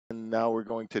now we're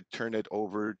going to turn it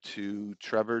over to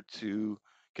Trevor to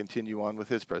continue on with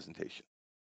his presentation.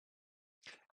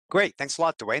 Great. Thanks a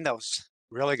lot, Dwayne. That was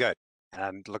really good.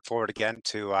 And look forward again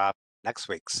to next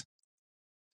week's.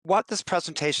 What this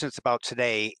presentation is about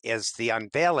today is the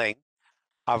unveiling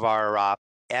of our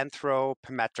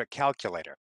Anthropometric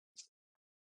Calculator.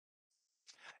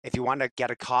 If you want to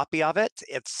get a copy of it,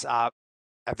 it's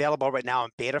available right now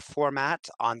in beta format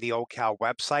on the OCal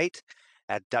website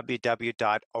at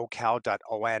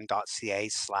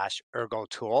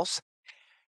www.ocal.on.ca/ergotools.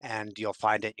 And you'll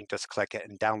find it. You can just click it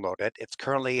and download it. It's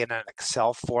currently in an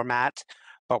Excel format,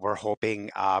 but we're hoping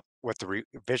with the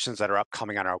revisions that are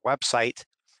upcoming on our website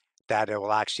that it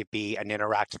will actually be an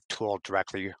interactive tool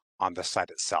directly on the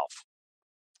site itself.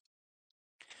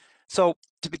 So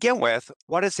to begin with,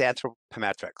 what is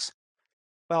anthropometrics?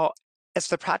 Well, it's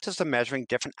the practice of measuring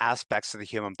different aspects of the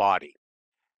human body.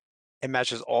 It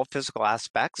measures all physical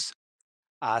aspects.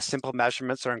 Simple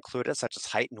measurements are included, such as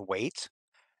height and weight.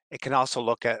 It can also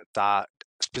look at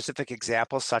specific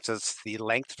examples, such as the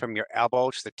length from your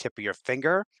elbow to the tip of your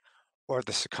finger, or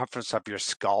the circumference of your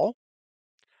skull.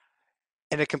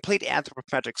 And a complete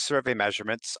anthropometric survey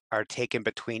measurements are taken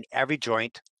between every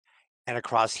joint and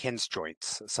across hinge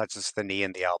joints, such as the knee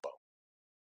and the elbow.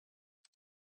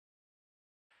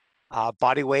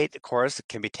 Body weight, of course,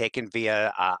 can be taken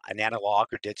via an analog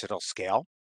or digital scale.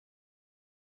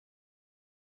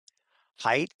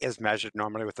 Height is measured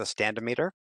normally with a standometer.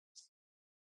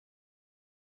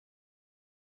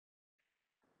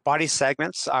 Body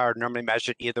segments are normally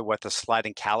measured either with a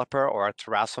sliding caliper or a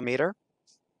thoracometer.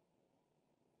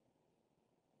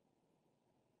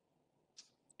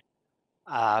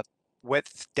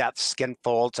 Width, depth, skin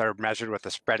folds are measured with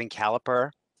a spreading caliper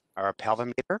or a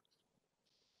pelvimeter.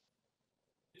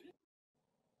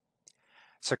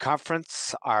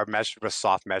 Circumference are measured with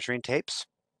soft measuring tapes.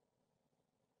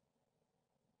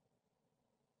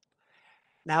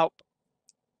 Now,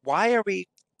 why are we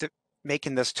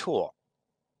making this tool?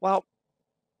 Well,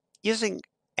 using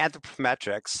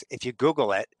anthropometrics, if you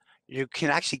Google it, you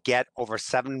can actually get over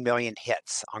 7 million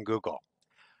hits on Google.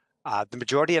 The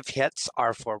majority of hits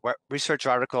are for research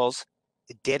articles,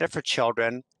 data for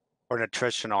children, or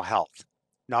nutritional health,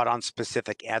 not on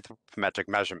specific anthropometric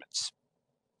measurements.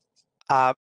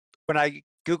 When I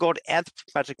Googled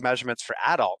anthropometric measurements for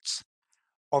adults,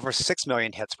 over 6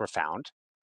 million hits were found,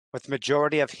 with the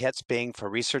majority of hits being for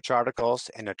research articles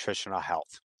and nutritional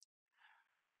health.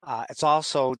 It's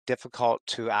also difficult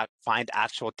to find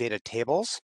actual data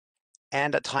tables,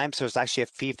 and at times there's actually a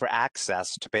fee for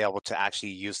access to be able to actually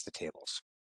use the tables.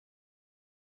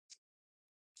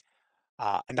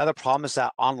 Another problem is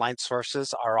that online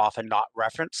sources are often not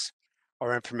referenced,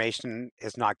 or information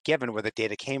is not given where the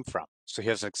data came from. So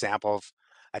here's an example of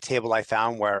a table I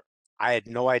found where I had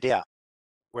no idea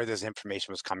where this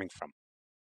information was coming from.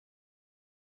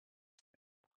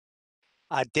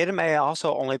 Data may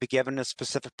also only be given in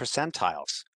specific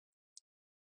percentiles.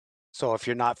 So if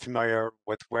you're not familiar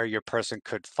with where your person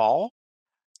could fall,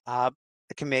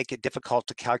 it can make it difficult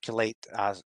to calculate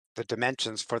the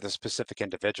dimensions for the specific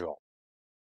individual.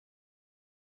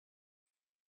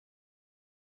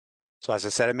 So as I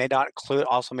said, it may not include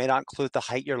the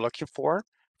height you're looking for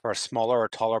a smaller or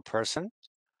taller person.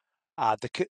 There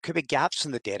could be gaps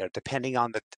in the data depending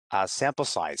on the sample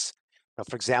size. Now,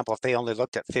 for example, if they only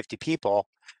looked at 50 people,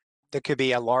 there could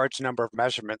be a large number of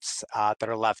measurements that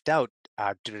are left out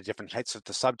due to different heights of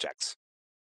the subjects.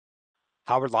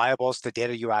 How reliable is the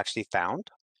data you actually found?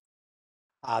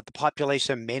 The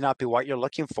population may not be what you're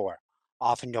looking for.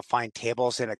 Often you'll find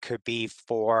tables and it could be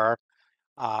for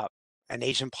an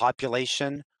Asian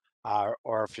population,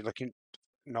 or if you're looking,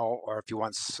 or if you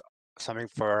want something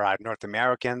for North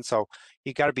American. So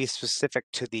you got to be specific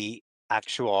to the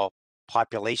actual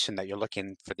population that you're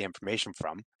looking for the information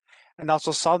from. And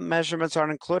also some measurements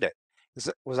aren't included. It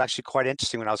was actually quite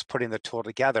interesting when I was putting the tool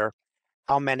together,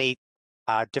 how many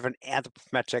different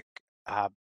anthropometric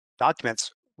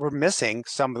documents were missing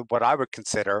some of what I would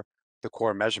consider the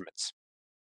core measurements.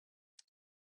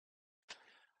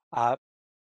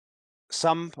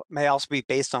 Some may also be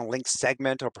based on linked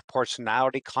segment or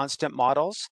proportionality constant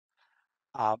models.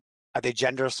 Are they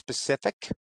gender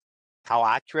specific? How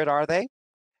accurate are they?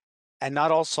 And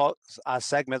not all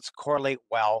segments correlate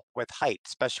well with height,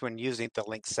 especially when using the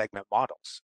linked segment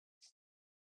models.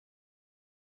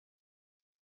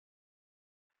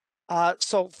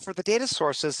 So for the data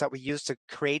sources that we use to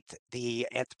create the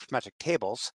anthropometric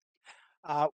tables,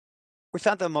 we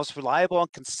found the most reliable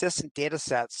and consistent data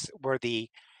sets were the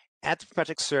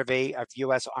Anthropometric Survey of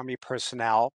U.S. Army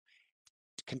Personnel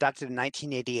conducted in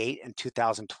 1988 and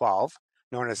 2012,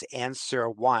 known as Answer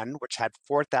 1, which had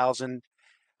 4,000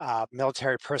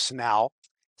 military personnel,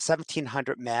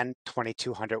 1,700 men,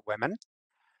 2,200 women.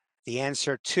 The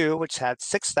Answer 2, which had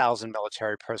 6,000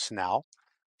 military personnel,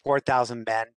 4,000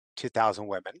 men, 2,000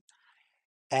 women.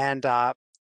 And of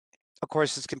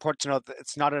course, it's important to note that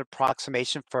it's not an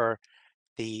approximation for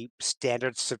the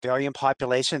standard civilian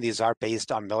population. These are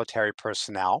based on military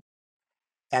personnel.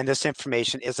 And this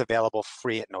information is available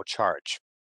free at no charge.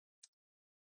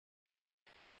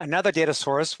 Another data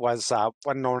source was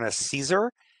one known as CAESAR,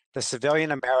 the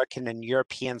Civilian American and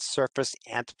European Surface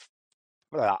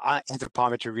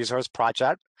Anthropometry Resource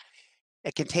Project.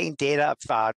 It contained data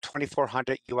of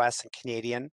 2,400 US and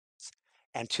Canadian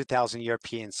and 2,000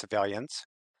 European civilians.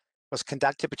 It was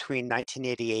conducted between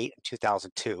 1988 and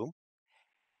 2002.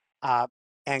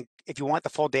 And if you want the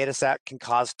full data set, it can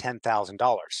cost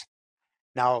 $10,000.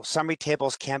 Now, summary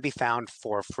tables can be found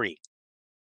for free.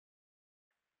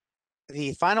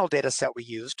 The final data set we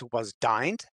used was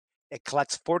DIND. It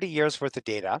collects 40 years worth of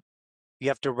data. You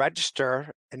have to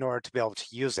register in order to be able to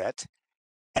use it.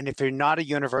 And if you're not a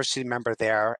university member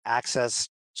there, access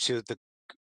to the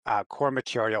core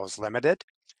material is limited,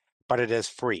 but it is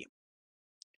free.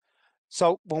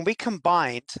 So when we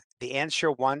combined the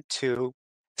Answer 1, 2,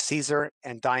 CAESAR,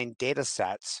 and DIND data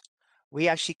sets, we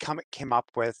actually came up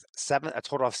with a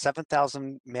total of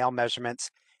 7,000 male measurements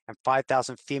and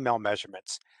 5,000 female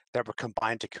measurements that were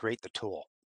combined to create the tool.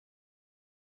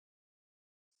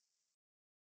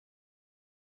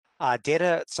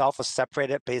 Data itself is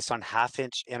separated based on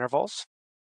half-inch intervals,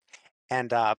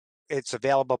 and it's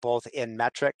available both in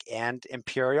metric and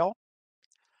imperial.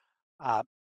 The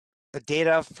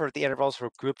data for the intervals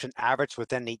were grouped and averaged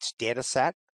within each data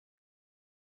set.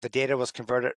 The data was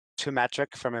converted to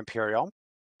metric from imperial.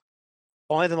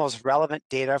 Only the most relevant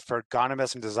data for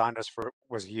agronomists and designers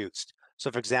was used. So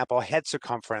for example, head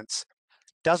circumference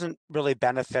doesn't really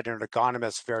benefit an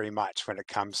agronomist very much when it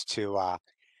comes to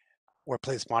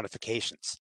workplace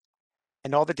modifications.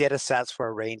 And all the data sets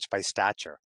were arranged by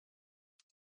stature.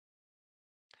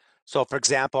 So for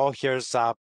example, here's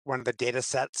one of the data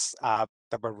sets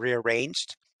that were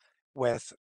rearranged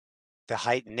with the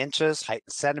height in inches, height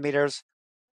in centimeters,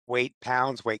 weight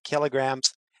pounds, weight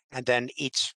kilograms, and then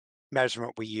each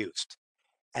measurement we used.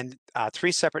 And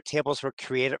 3 separate tables were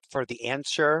created for the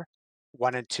Answer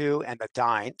 1 and 2 and the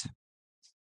DIND.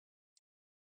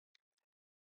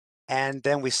 And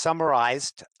then we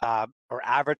summarized or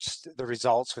averaged the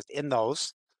results within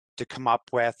those to come up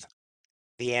with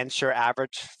the Answer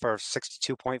average for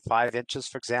 62.5 inches,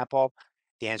 for example,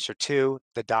 the Answer 2,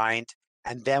 the DIND,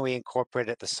 and then we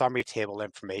incorporated the summary table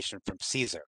information from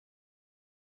CAESAR.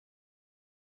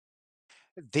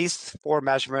 These 4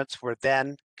 measurements were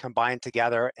then combined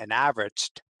together and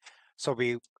averaged. So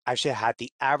we actually had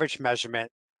the average measurement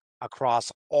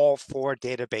across all 4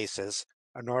 databases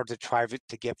in order to try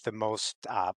to give the most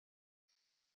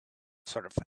sort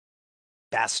of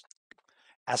best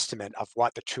estimate of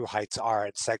what the true heights are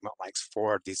and segment lengths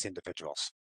for these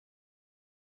individuals.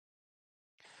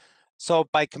 So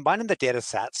by combining the data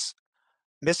sets,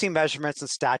 missing measurements and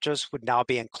statures would now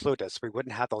be included, so we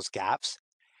wouldn't have those gaps.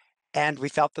 And we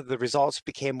felt that the results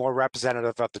became more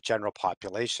representative of the general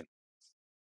population.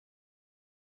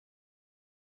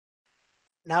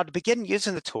 Now, to begin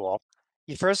using the tool,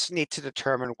 you first need to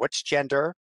determine which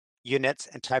gender, units,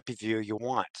 and type of view you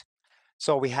want.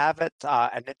 So we have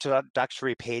an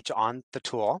introductory page on the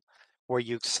tool where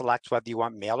you select whether you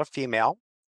want male or female,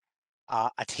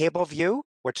 a table view,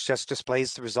 which just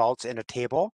displays the results in a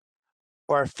table,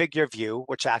 or a figure view,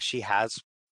 which actually has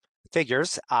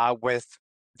figures with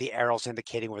the arrows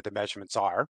indicating where the measurements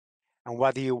are, and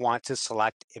whether you want to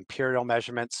select imperial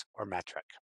measurements or metric.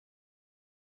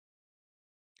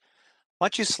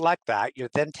 Once you select that, you're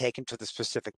then taken to the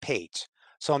specific page.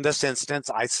 So in this instance,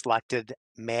 I selected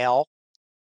male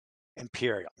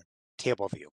imperial table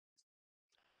view.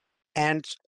 And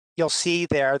you'll see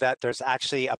there that there's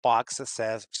actually a box that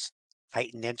says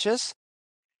height in inches.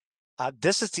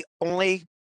 This is the only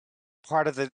part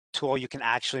of the tool you can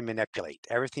actually manipulate.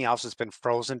 Everything else has been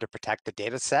frozen to protect the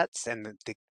data sets and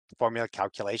the formula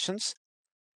calculations.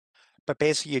 But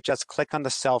basically, you just click on the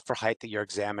cell for height that you're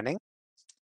examining.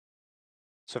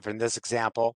 So for this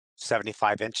example,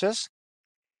 75 inches,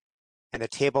 and the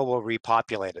table will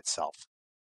repopulate itself.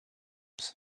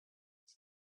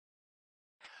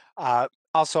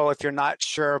 Also, if you're not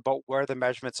sure about where the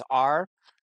measurements are,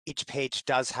 each page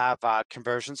does have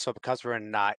conversions. So because we're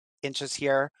in inches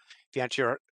here, if you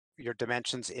enter your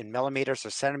dimensions in millimeters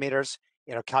or centimeters,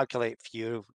 it'll calculate for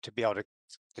you to be able to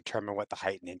determine what the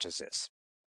height in inches is.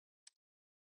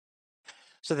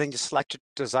 So then you select your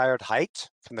desired height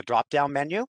from the drop-down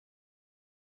menu,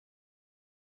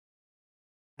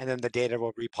 and then the data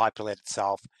will repopulate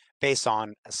itself based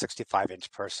on a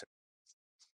 65-inch person.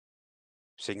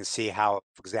 So you can see how,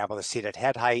 for example, the seated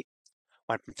head height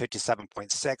went from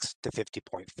 57.6 to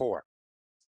 50.4.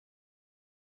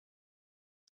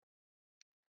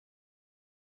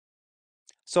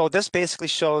 So this basically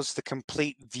shows the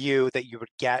complete view that you would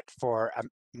get for a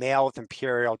male with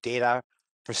imperial data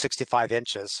for 65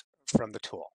 inches from the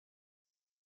tool.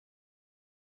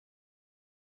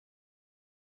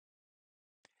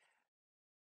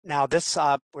 Now this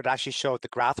would actually show the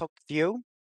graphic view,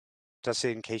 just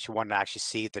in case you want to actually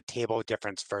see the table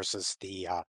difference versus the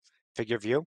figure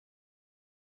view.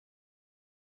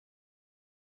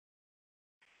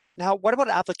 Now, what about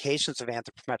applications of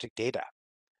anthropometric data?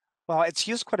 Well, it's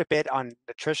used quite a bit on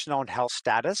nutritional and health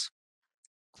status,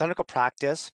 clinical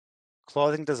practice,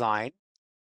 clothing design,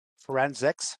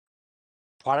 forensics,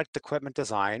 product equipment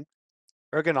design,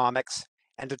 ergonomics,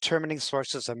 and determining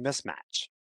sources of mismatch.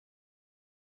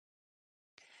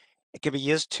 It can be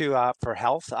used for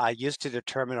health, used to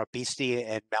determine obesity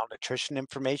and malnutrition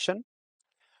information.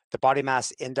 The body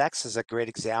mass index is a great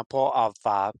example of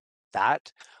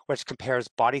that, which compares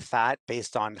body fat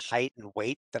based on height and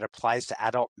weight that applies to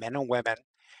adult men and women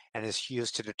and is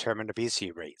used to determine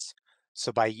obesity rates.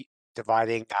 So by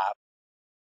dividing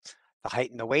the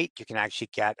height and the weight, you can actually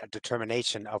get a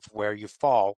determination of where you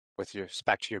fall with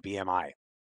respect to your BMI.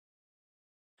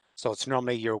 So it's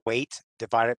normally your weight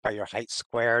divided by your height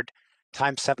squared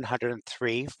times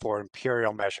 703 for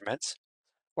imperial measurements,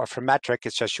 or for metric,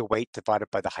 it's just your weight divided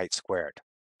by the height squared.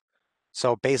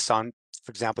 So based on,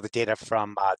 for example, the data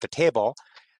from the table,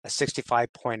 a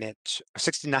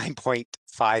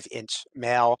 69.5 inch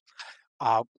male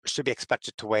should be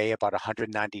expected to weigh about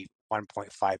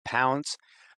 191.5 pounds.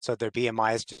 So their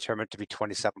BMI is determined to be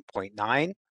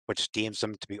 27.9, which deems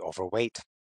them to be overweight.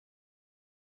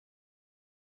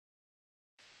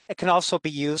 It can also be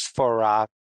used for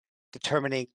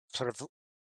determining sort of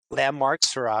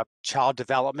landmarks for child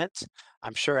development.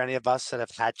 I'm sure any of us that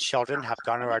have had children have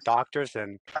gone to our doctors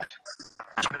and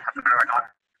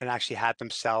actually had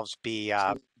themselves be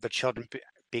the children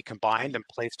be combined and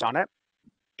placed on it.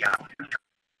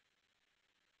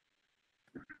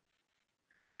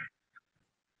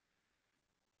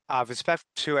 With respect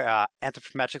to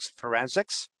anthropometrics and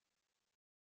forensics,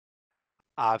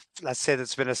 let's say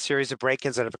there's been a series of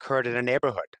break-ins that have occurred in a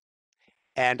neighborhood,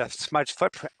 and a smudged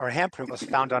footprint or handprint was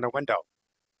found on a window.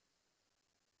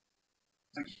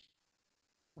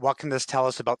 What can this tell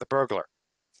us about the burglar?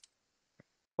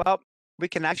 Well, we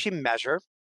can actually measure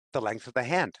the length of the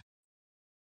hand.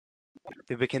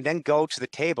 We can then go to the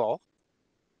table,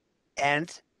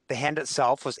 and the hand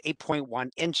itself was 8.1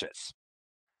 inches.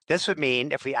 This would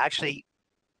mean if we actually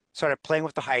started playing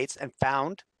with the heights and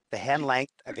found the hand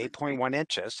length of 8.1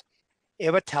 inches,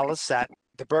 it would tell us that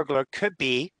the burglar could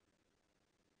be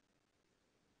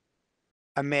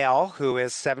a male who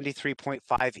is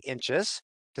 73.5 inches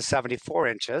to 74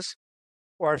 inches,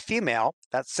 or a female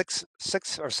that's 6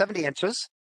 or 70 inches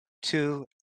to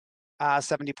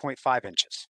 70.5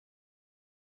 inches.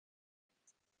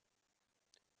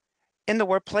 In the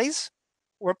workplace,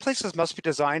 workplaces must be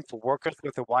designed for workers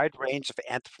with a wide range of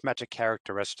anthropometric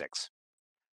characteristics.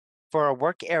 For a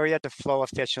work area to flow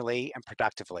efficiently and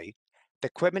productively, the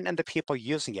equipment and the people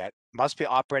using it must be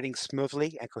operating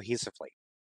smoothly and cohesively.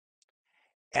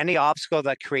 Any obstacle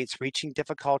that creates reaching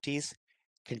difficulties,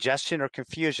 congestion, or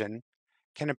confusion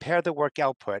can impair the work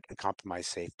output and compromise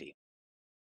safety.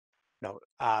 Now,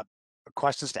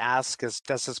 questions to ask is,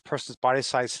 does this person's body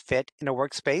size fit in a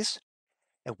workspace?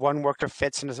 If one worker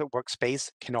fits into a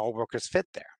workspace, can all workers fit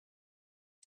there?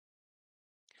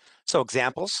 So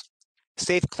examples,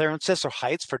 safe clearances or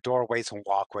heights for doorways and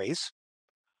walkways,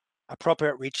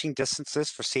 appropriate reaching distances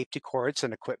for safety cords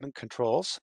and equipment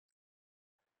controls,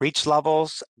 reach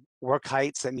levels, work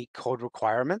heights that meet code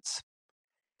requirements,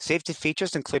 safety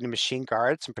features including machine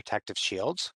guards and protective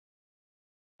shields,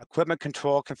 equipment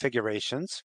control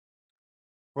configurations,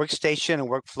 workstation and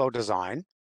workflow design,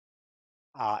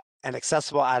 and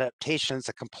accessible adaptations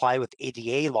that comply with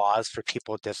ADA laws for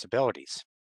people with disabilities.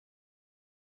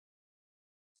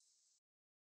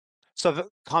 So the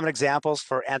common examples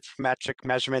for anthropometric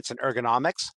measurements and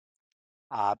ergonomics,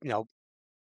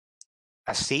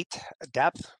 a seat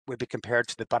depth would be compared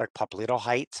to the buttock popliteal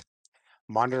height,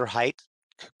 monitor height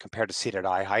compared to seated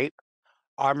eye height,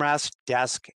 armrest,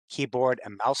 desk, keyboard,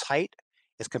 and mouse height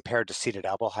is compared to seated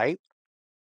elbow height,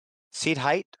 seat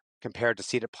height compared to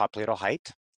seated popliteal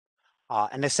height,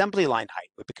 an assembly line height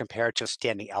would be compared to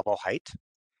standing elbow height,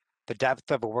 the depth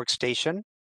of a workstation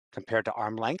compared to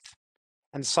arm length,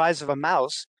 and the size of a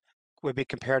mouse would be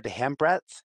compared to hand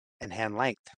breadth and hand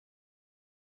length.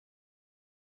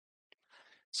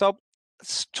 So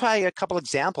let's try a couple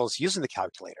examples using the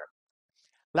calculator.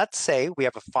 Let's say we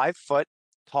have a 5-foot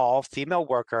tall female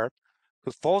worker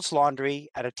who folds laundry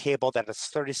at a table that is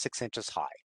 36 inches high.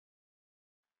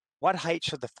 What height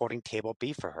should the folding table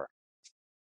be for her?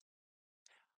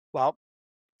 Well,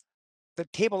 the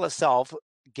table itself,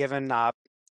 given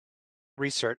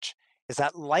research, is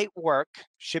that light work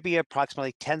should be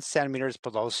approximately 10 centimeters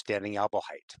below standing elbow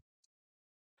height.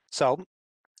 So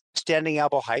standing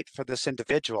elbow height for this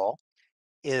individual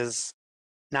is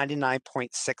 99.6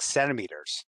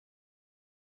 centimeters.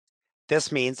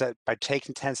 This means that by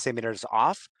taking 10 centimeters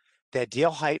off, the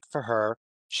ideal height for her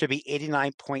should be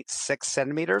 89.6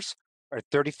 centimeters or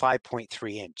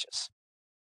 35.3 inches.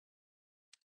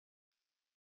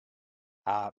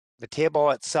 The table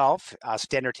itself,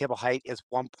 standard table height is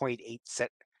 1.8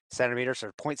 centimeters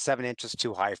or 0.7 inches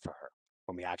too high for her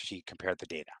when we actually compare the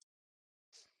data.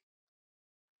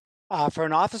 For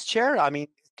an office chair, it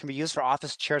can be used for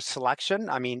office chair selection.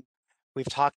 We've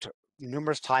talked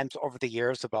numerous times over the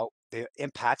years about the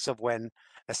impacts of when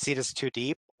a seat is too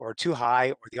deep or too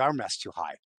high or the armrest too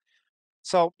high.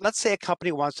 So let's say a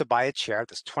company wants to buy a chair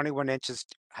that's 21 inches,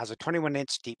 has a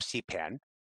 21-inch deep seat pan,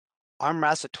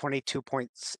 armrest at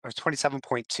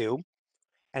 27.2,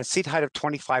 and a seat height of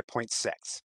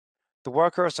 25.6. The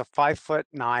worker is a 5'9"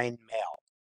 male.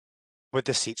 Would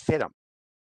the seat fit him?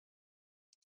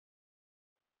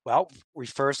 Well, we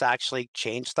first actually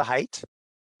change the height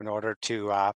in order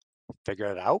to figure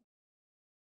it out.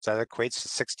 So that equates to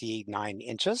 69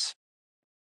 inches.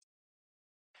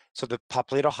 So the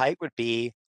Poplito height would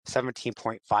be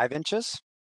 17.5 inches.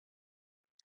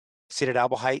 Seated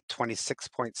elbow height,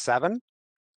 26.7.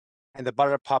 And the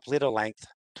butter Poplito length,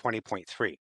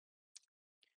 20.3.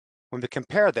 When we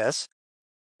compare this,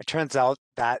 it turns out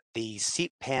that the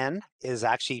seat pan is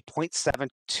actually 0.7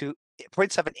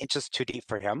 inches too deep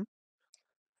for him.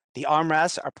 The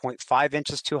armrests are 0.5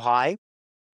 inches too high,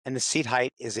 and the seat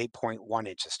height is 8.1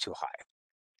 inches too high.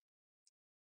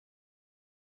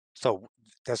 So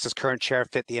does this current chair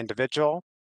fit the individual?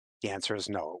 The answer is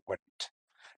no, it wouldn't.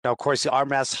 Now, of course, the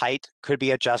armrest height could be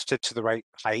adjusted to the right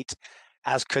height,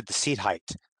 as could the seat height.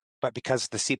 But because of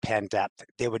the seat pan depth,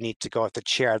 they would need to go with a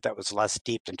chair that was less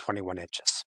deep than 21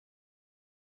 inches.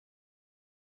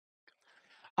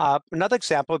 Another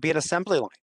example would be an assembly line.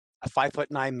 A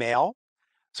 5'9" male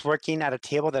is working at a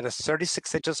table that is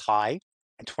 36 inches high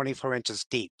and 24 inches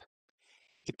deep.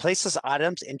 He places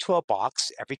items into a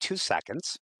box every 2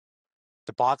 seconds.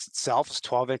 The box itself is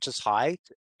 12 inches high,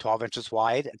 12 inches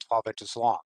wide, and 12 inches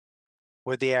long.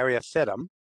 Would the area fit him?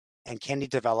 And can he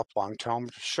develop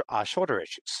long-term shoulder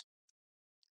issues?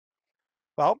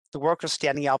 Well, the worker's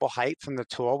standing elbow height from the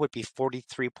tool would be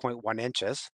 43.1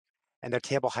 inches, and their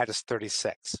table height is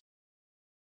 36.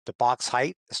 The box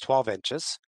height is 12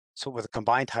 inches, so with a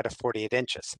combined height of 48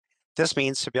 inches. This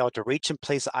means to be able to reach and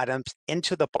place items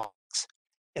into the box,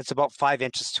 it's about 5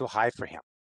 inches too high for him.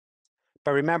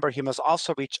 But remember, he must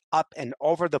also reach up and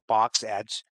over the box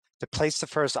edge to place the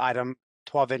first item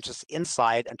 12 inches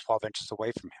inside and 12 inches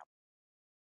away from him.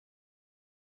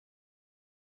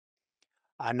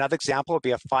 Another example would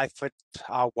be a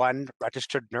 5'1"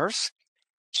 registered nurse.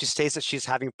 She states that she's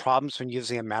having problems when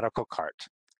using a medical cart.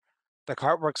 The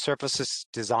cart work surface is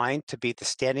designed to be the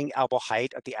standing elbow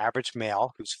height of the average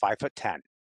male who's 5'10".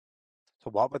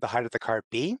 So what would the height of the cart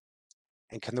be?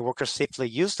 And can the worker safely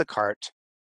use the cart?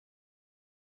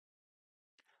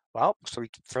 Well, so we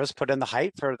first put in the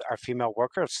height for our female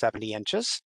worker of 70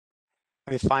 inches.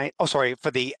 And we find,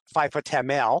 for the 5'10"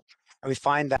 male, and we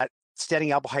find that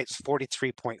standing elbow height is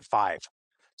 43.5.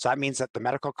 So that means that the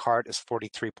medical cart is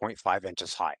 43.5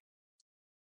 inches high.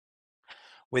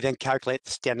 We then calculate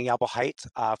the standing elbow height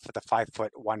for the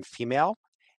 5'1" female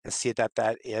and see that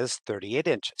that is 38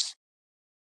 inches.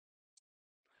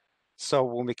 So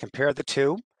when we compare the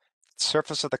two, the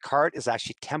surface of the cart is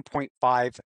actually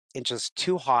 10.5 inches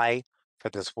too high for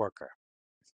this worker.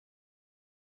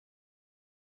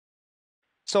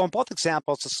 So in both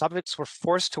examples, the subjects were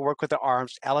forced to work with their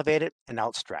arms elevated and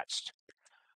outstretched.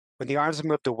 When the arms are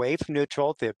moved away from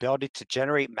neutral, the ability to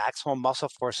generate maximum muscle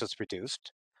force is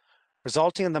reduced,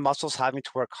 resulting in the muscles having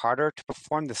to work harder to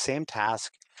perform the same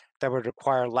task that would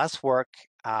require less work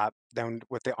than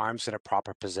with the arms in a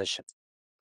proper position.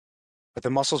 With the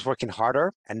muscles working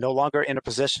harder and no longer in a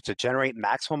position to generate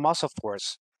maximum muscle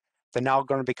force, they're now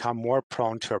going to become more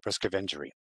prone to a risk of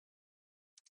injury.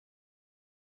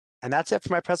 And that's it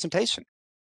for my presentation.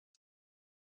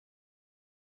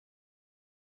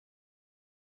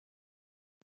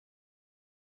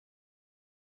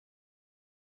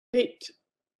 Great.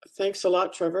 Thanks a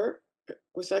lot, Trevor. It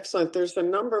was excellent. There's a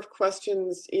number of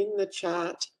questions in the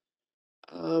chat.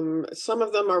 Some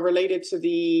of them are related to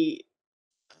the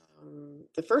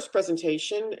first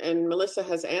presentation, and Melissa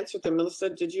has answered them. Melissa,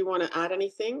 did you want to add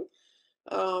anything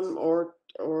or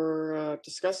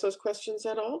discuss those questions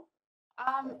at all?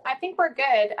 I think we're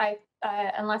good.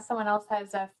 Unless someone else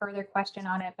has a further question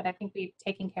on it, but I think we've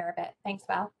taken care of it. Thanks,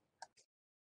 Val.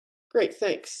 Great,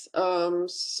 thanks.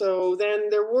 So then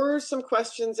there were some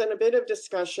questions and a bit of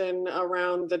discussion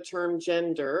around the term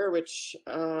gender, which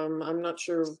I'm not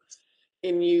sure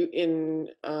in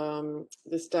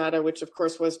this data, which of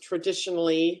course was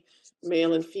traditionally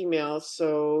male and female.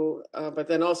 So, but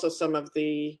then also some of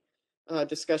the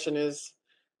discussion is,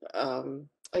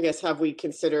 I guess, have we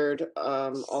considered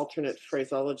alternate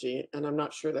phraseology? And I'm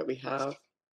not sure that we have.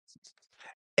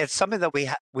 It's something that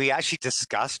we actually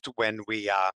discussed when we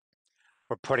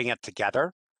were putting it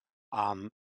together.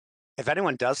 If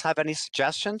anyone does have any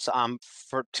suggestions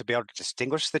to be able to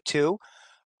distinguish the two,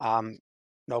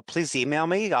 no, please email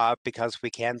me because we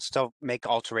can still make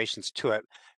alterations to it.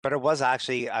 But it was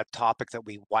actually a topic that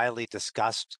we widely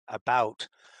discussed about.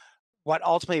 What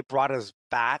ultimately brought us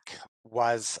back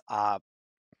was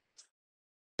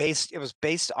it was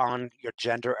based on your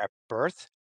gender at birth,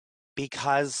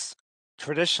 because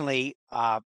traditionally,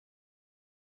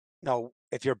 no,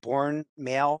 if you're born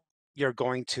male, you're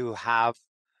going to have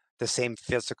the same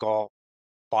physical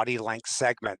body length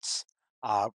segments,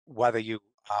 whether you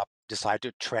decide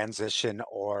to transition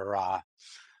or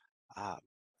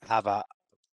have a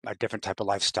different type of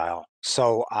lifestyle.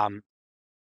 So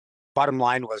bottom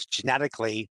line was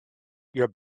genetically,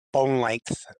 your bone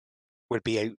length would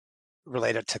be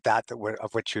related to that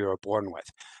of which you were born with.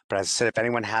 But as I said, if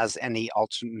anyone has any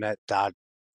alternate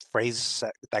phrase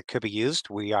that could be used,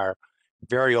 we are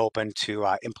very open to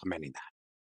implementing that.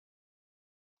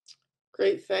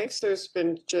 Great, thanks. There's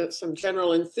been some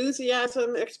general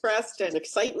enthusiasm expressed and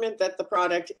excitement that the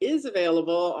product is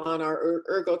available on our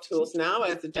Ergo tools now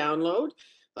as a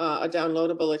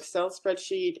downloadable Excel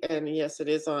spreadsheet. And yes, it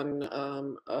is on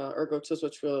Ergo tools,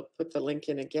 which we'll put the link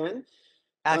in again.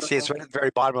 Actually, it's right at the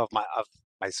very bottom of my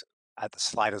at the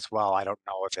slide as well. I don't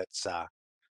know if it's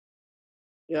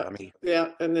yeah,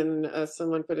 and then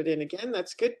someone put it in again.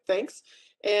 That's good, thanks.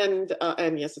 And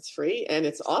yes, it's free and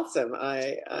it's awesome.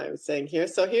 I'm saying here.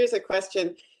 So here's a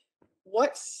question.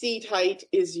 What seat height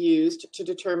is used to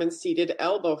determine seated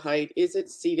elbow height? Is it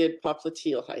seated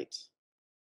popliteal height?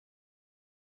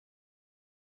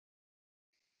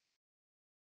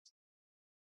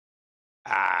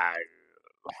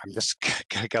 I'm just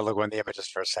gonna look on the images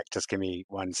for a sec. Just give me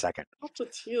 1 second.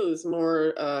 Popliteal is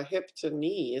more hip to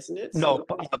knee, isn't it? No,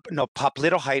 So, no,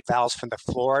 popliteal height valves from the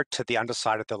floor to the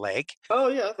underside of the leg. oh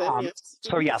yeah, then yes.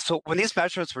 So yeah, so when these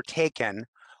measurements were taken,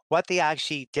 what they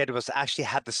actually did was actually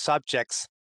had the subjects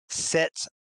sit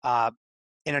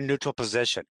in a neutral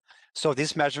position. So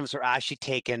these measurements are actually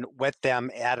taken with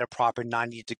them at a proper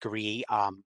 90-degree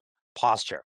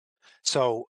posture.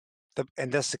 So in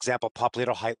this example,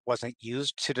 popliteal height wasn't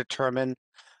used to determine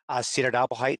seated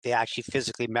elbow height. They actually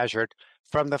physically measured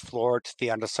from the floor to the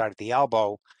underside of the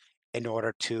elbow in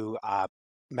order to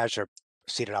measure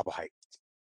seated elbow height.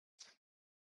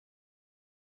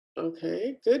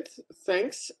 Okay, good.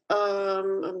 Thanks.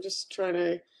 I'm just trying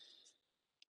to.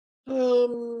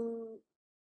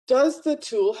 Does the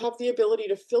tool have the ability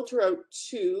to filter out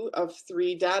 2 of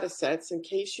 3 data sets in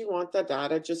case you want the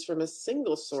data just from a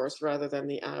single source rather than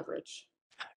the average?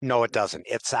 No, it doesn't.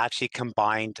 It's actually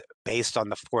combined based on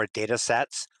the 4 data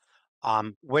sets,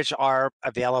 which are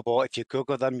available. If you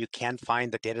Google them, you can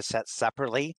find the data sets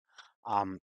separately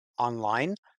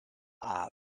online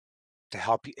to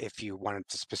help you if you wanted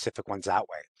the specific ones that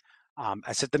way.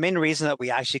 I said the main reason that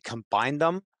we actually combined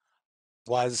them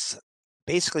was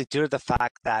basically due to the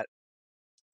fact that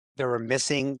there were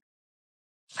missing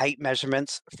height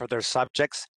measurements for their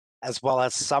subjects, as well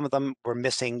as some of them were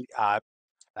missing,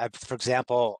 for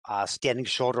example, standing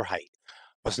shoulder height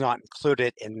was not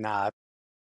included in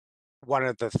one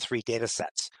of the 3 data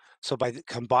sets. So by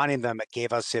combining them, it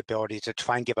gave us the ability to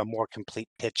try and give a more complete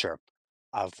picture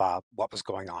of what was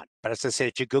going on. But as I said,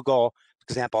 if you Google, for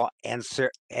example,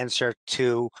 answer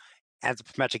to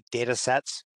anthropometric data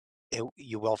sets,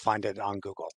 you will find it on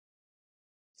Google.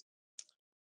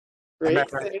 Great.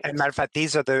 Matter of fact,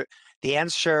 these are the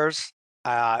answers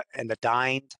and the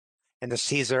dined and the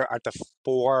Caesar are the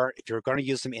 4. If you're going to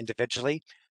use them individually,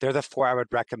 they're the 4 I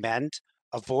would recommend.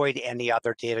 Avoid any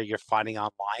other data you're finding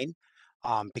online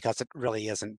because it really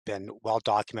hasn't been well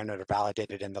documented or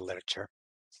validated in the literature.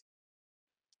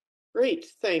 Great,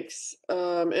 thanks.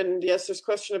 And yes, there's a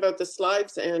question about the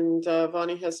slides, and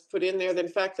Vonnie has put in there that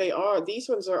in fact these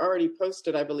ones are already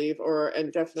posted, I believe,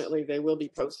 and definitely they will be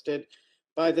posted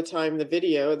by the time the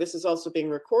video. This is also being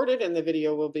recorded, and the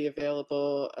video will be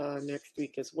available next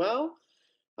week as well.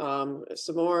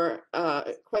 Some more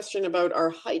question about our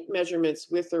height measurements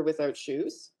with or without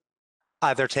shoes.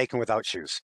 They're taken without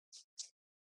shoes.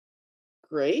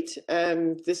 Great,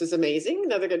 and this is amazing.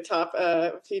 Another good top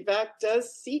feedback.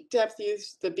 Does seat depth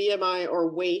use the BMI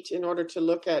or weight in order to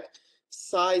look at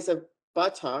size of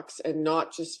buttocks and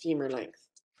not just femur length?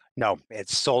 No, it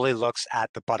solely looks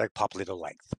at the buttock popliteal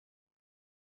length.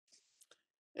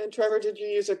 And Trevor, did you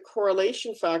use a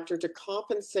correlation factor to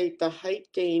compensate the height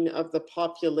gain of the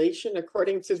population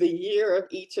according to the year of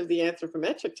each of the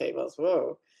anthropometric tables?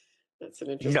 Whoa, that's an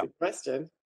interesting question.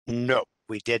 No,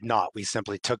 we did not. We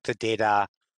simply took the data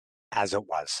as it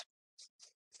was.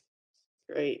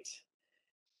 Great.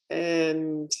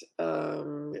 And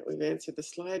we've answered the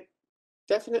slide.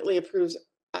 Definitely approves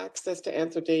access to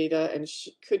Anthro data and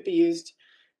could be used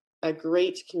a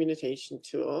great communication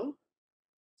tool.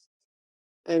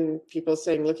 And people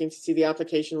saying looking to see the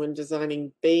application when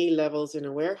designing bay levels in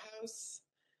a warehouse.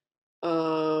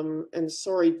 And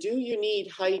sorry, do you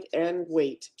need height and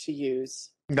weight to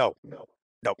use? No.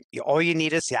 All you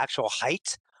need is the actual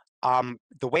height.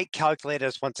 The weight calculator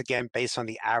is once again based on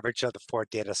the average of the 4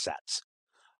 data sets.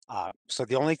 So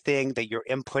the only thing that you're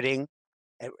inputting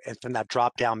and from that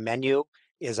drop-down menu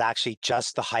is actually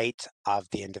just the height of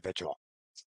the individual.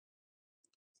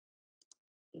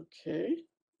 Okay.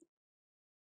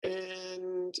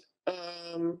 And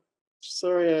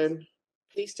sorry, I'm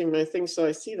pasting my things so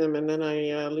I see them and then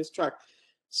I lose track.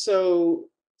 So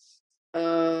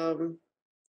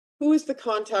who is the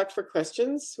contact for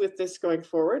questions with this going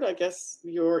forward? I guess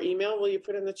your email, will you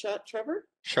put in the chat, Trevor?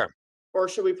 Sure. Or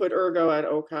should we put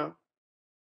ergo@ocow?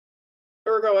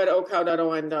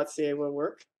 ergo@ocow.on.ca will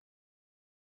work.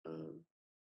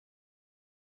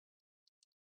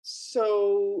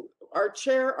 So are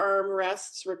chair arm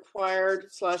rests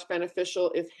required /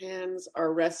 beneficial if hands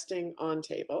are resting on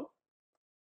table?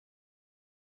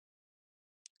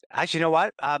 Actually, you know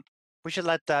what? We should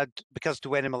let, because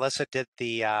Dwayne and Melissa did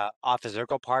the office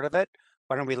ergo part of it,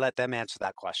 why don't we let them answer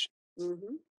that question?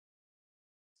 Mm-hmm.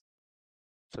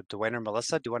 So Dwayne or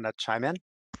Melissa, do you want to chime in?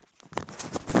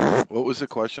 What was the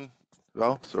question?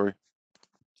 Val, sorry.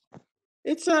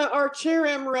 It's are chair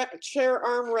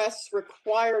arm rests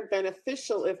required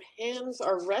beneficial if hands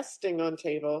are resting on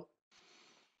table?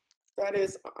 That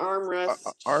is arm rest.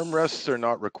 Arm rests are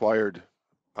not required,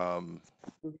 Mhm.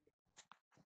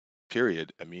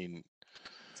 period. I mean,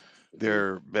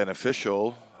 they're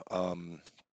beneficial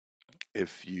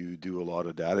if you do a lot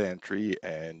of data entry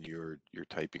and you're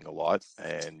typing a lot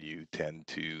and you tend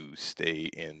to stay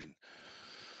in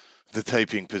the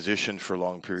typing position for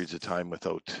long periods of time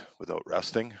without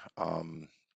resting.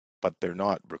 But they're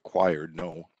not required,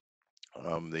 no.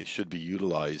 They should be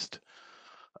utilized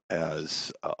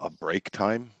as a break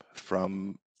time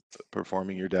from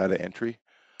performing your data entry.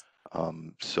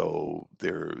 So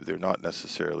they're not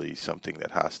necessarily something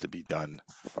that has to be done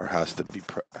or have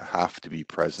to be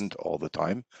present all the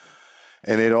time.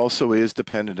 And it also is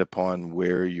dependent upon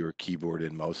where your keyboard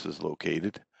and mouse is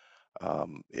located.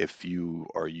 If you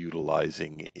are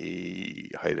utilizing a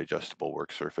height adjustable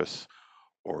work surface,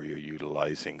 or you're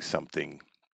utilizing something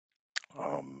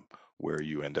where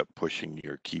you end up pushing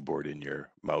your keyboard and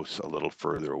your mouse a little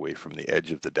further away from the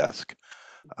edge of the desk,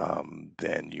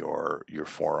 then your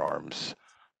forearms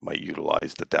might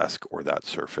utilize the desk or that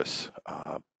surface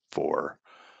for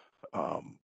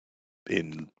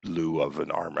in lieu of an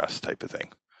armrest type of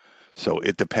thing. So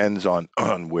it depends on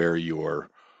where your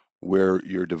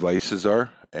devices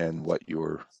are and what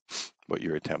you're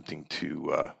attempting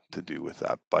to do with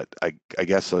that. But I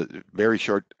guess a very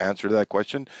short answer to that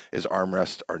question is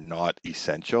armrests are not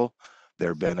essential.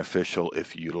 They're beneficial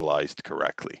if utilized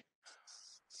correctly.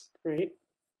 Great.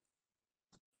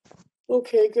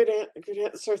 Okay, good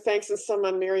answer. Thanks. And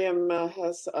someone, Miriam,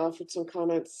 has offered some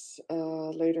comments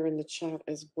later in the chat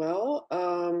as well.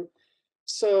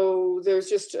 So there's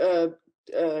just a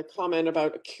comment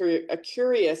about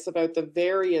curious about the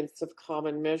variance of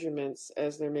common measurements,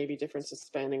 as there may be differences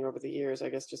spanning over the years. I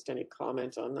guess just any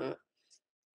comment on that,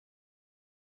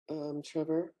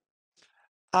 Trevor?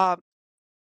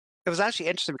 It was actually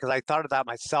interesting because I thought of that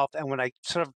myself, and when I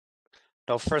sort of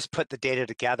first put the data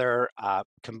together,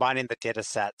 combining the data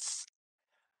sets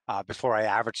before I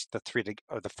averaged the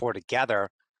 4 together,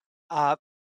 there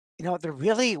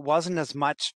really wasn't as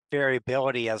much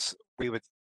variability as we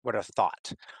would have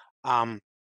thought.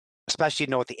 especially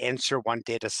with the Answer One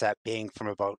data set being from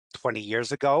about 20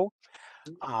 years ago.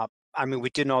 I mean, we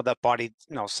do know that body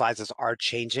sizes are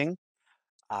changing,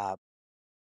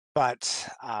 but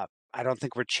I don't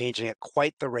think we're changing at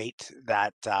quite the rate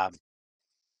that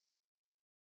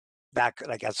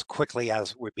like as quickly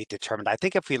as would be determined. I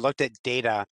think if we looked at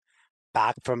data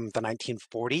back from the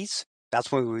 1940s,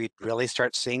 that's when we'd really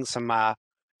start seeing some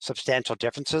substantial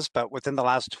differences. But within the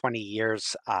last 20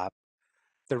 years,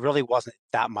 there really wasn't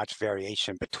that much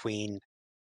variation between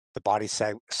the body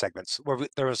segments. Where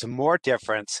there was more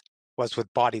difference was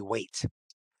with body weight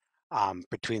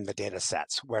between the data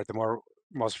sets, where the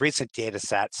most recent data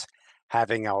sets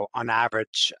having on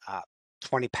average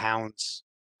 20 pounds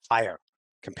higher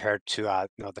compared to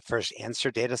the first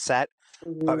Answer data set.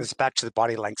 But with respect to the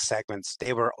body length segments,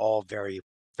 they were all very,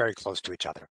 very close to each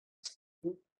other.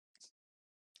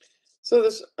 So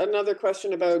there's another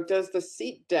question about, does the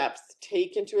seat depth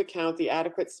take into account the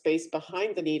adequate space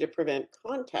behind the knee to prevent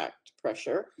contact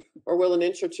pressure, or will an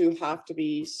inch or two have to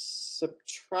be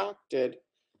subtracted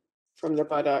from the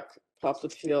buttock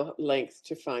popliteal length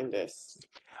to find this?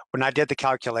 When I did the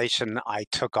calculation, I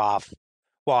took off,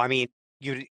 well, I mean,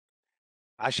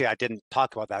 actually, I didn't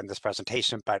talk about that in this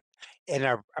presentation, but in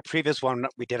a previous one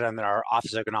we did on our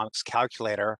office ergonomics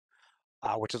calculator,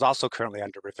 which is also currently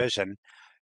under revision,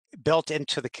 built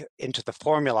into the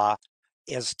formula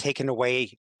is taken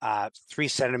away 3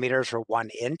 centimeters or 1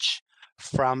 inch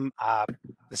from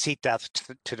the seat depth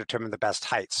to determine the best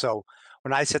height. So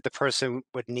when I said the person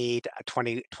would need a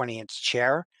 20 inch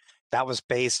chair, that was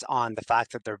based on the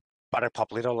fact that their buttock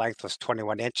popliteal length was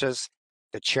 21 inches.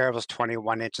 The chair was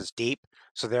 21 inches deep.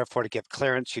 So therefore, to give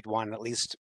clearance, you'd want at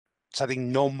least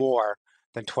something no more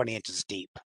than 20 inches deep.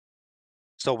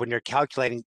 So when you're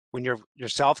calculating, when you're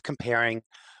yourself comparing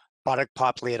buttock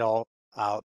popliteal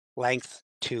length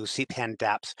to seat pan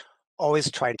depth,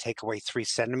 always try and take away 3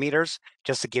 centimeters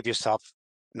just to give yourself,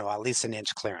 at least an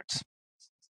inch clearance.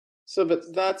 So,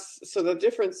 but so the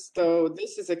difference though,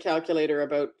 this is a calculator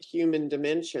about human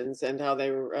dimensions and how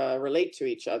they relate to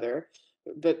each other.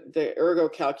 But the ergo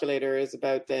calculator is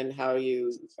about then how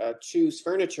you choose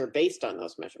furniture based on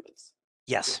those measurements.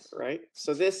 Yes. Right.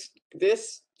 So this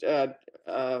is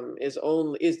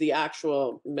the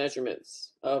actual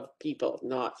measurements of people,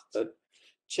 not the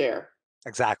chair.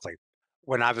 Exactly.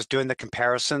 When I was doing the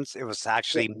comparisons, it was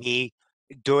actually me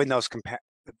doing those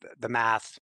the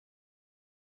math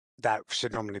that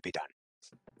should normally be done.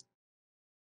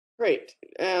 Great.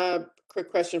 Quick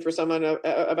question for someone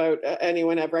about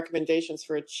anyone have recommendations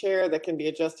for a chair that can be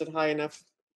adjusted high enough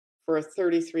for a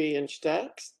 33-inch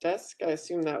desk? I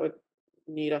assume that would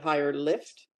need a higher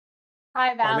lift.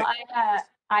 Hi, Val.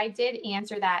 I did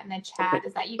answer that in the chat,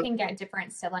 is that you can get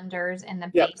different cylinders in the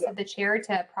base of the chair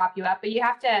to prop you up, but you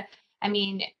have to,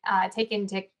 take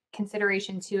into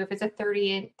consideration too, if it's a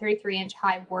 33-inch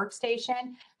high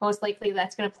workstation, most likely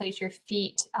that's going to place your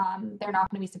feet, they're not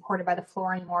going to be supported by the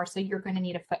floor anymore, so you're going to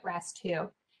need a footrest too.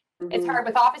 It's hard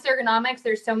with office ergonomics.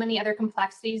 There's so many other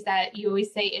complexities that you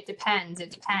always say it depends,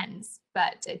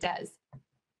 but it does.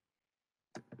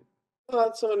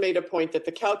 Well, someone made a point that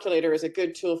the calculator is a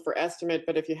good tool for estimate,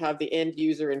 but if you have the end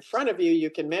user in front of you, you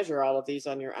can measure all of these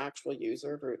on your actual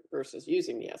user versus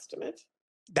using the estimate.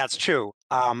 That's true.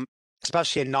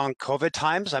 Especially in non-COVID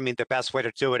times. I mean, the best way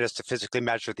to do it is to physically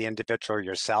measure the individual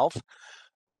yourself.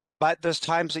 But there's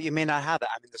times that you may not have that.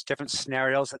 I mean, there's different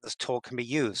scenarios that this tool can be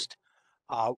used.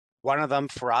 One of them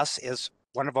for us is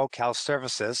one of OCal's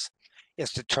services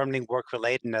is determining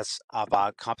work-relatedness of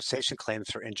compensation claims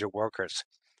for injured workers.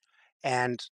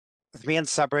 And with me in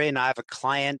Sudbury, and I have a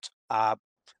client up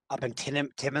in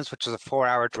Timmins, which is a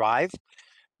 4-hour drive,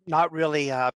 not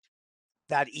really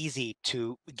that easy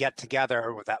to get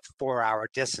together with that 4-hour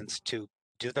distance to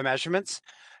do the measurements.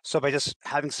 So by just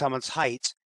having someone's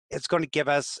height, it's going to give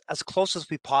us as close as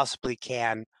we possibly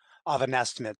can of an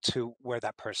estimate to where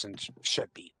that person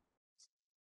should be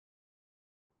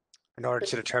in order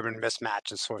to determine mismatch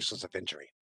and sources of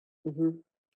injury.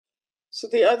 So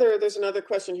there's another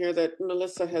question here that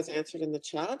Melissa has answered in the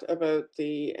chat about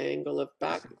the angle of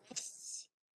backrests.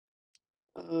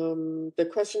 The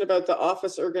question about the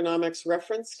office ergonomics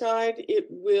reference guide,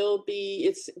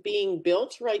 it's being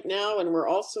built right now, and we're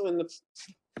also in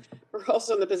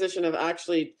the position of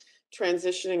actually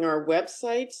transitioning our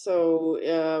website.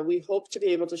 So we hope to be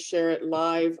able to share it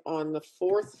live on the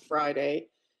 4th Friday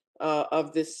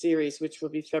of this series, which will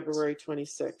be February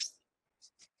 26th.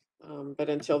 But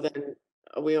until then,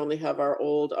 we only have our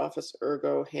old Office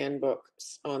Ergo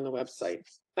handbooks on the website.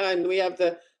 And we have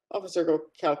the Office Ergo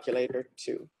calculator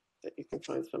too, that you can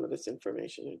find some of this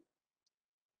information in.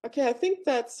 Okay, I think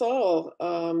that's all.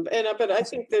 But I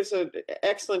think there's an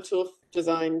excellent tool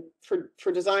design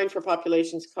for design for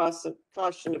populations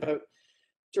caution about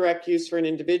direct use for an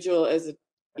individual, as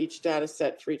each data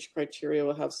set for each criteria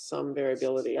will have some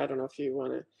variability. I don't know if you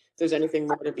want to, if there's anything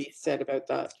more to be said about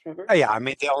that, Trevor? Oh, yeah, I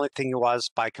mean, the only thing was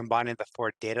by combining the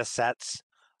 4 data sets,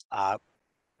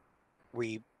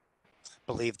 we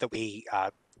believe that we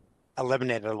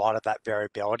eliminated a lot of that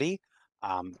variability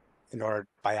in order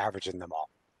by averaging them all.